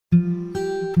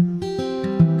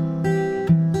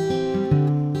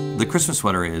Christmas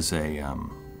Sweater is a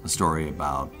story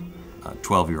about a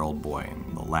 12-year-old boy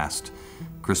and the last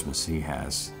Christmas he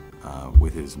has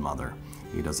with his mother.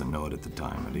 He doesn't know it at the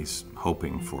time, but he's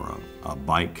hoping for a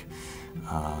bike.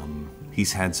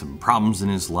 He's had some problems in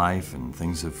his life and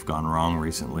things have gone wrong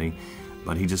recently,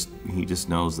 but he just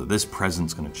knows that this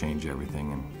present's going to change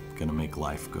everything and going to make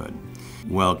life good.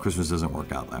 Well, Christmas doesn't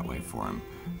work out that way for him.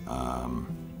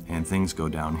 And things go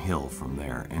downhill from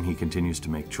there, and he continues to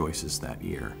make choices that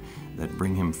year that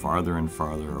bring him farther and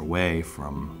farther away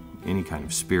from any kind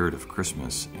of spirit of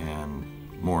Christmas and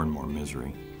more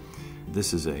misery.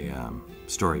 This is a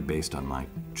story based on my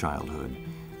childhood,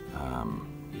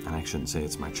 and I shouldn't say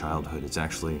it's my childhood, it's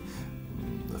actually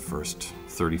the first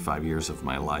 35 years of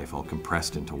my life all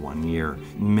compressed into 1 year.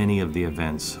 Many of the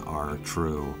events are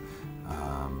true.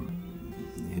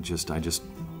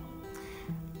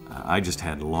 I just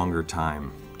had a longer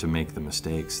time to make the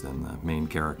mistakes than the main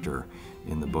character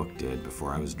in the book did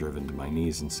before I was driven to my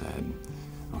knees and said,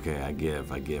 okay, I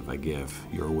give,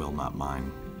 your will, not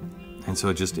mine. And so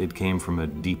it came from a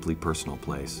deeply personal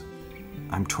place.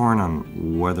 I'm torn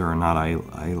on whether or not I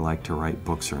like to write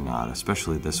books or not,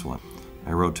 especially this one.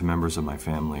 I wrote to members of my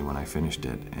family when I finished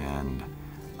it, and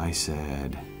I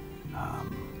said,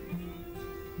 I'm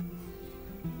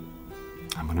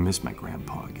gonna miss my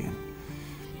grandpa again.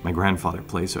 My grandfather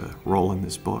plays a role in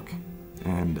this book,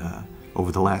 and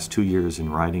over the last 2 years in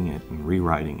writing it and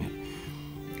rewriting it,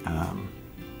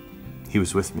 he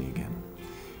was with me again.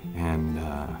 And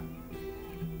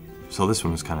so this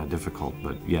one was kind of difficult,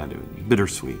 but yeah,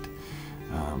 bittersweet,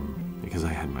 because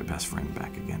I had my best friend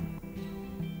back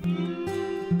again.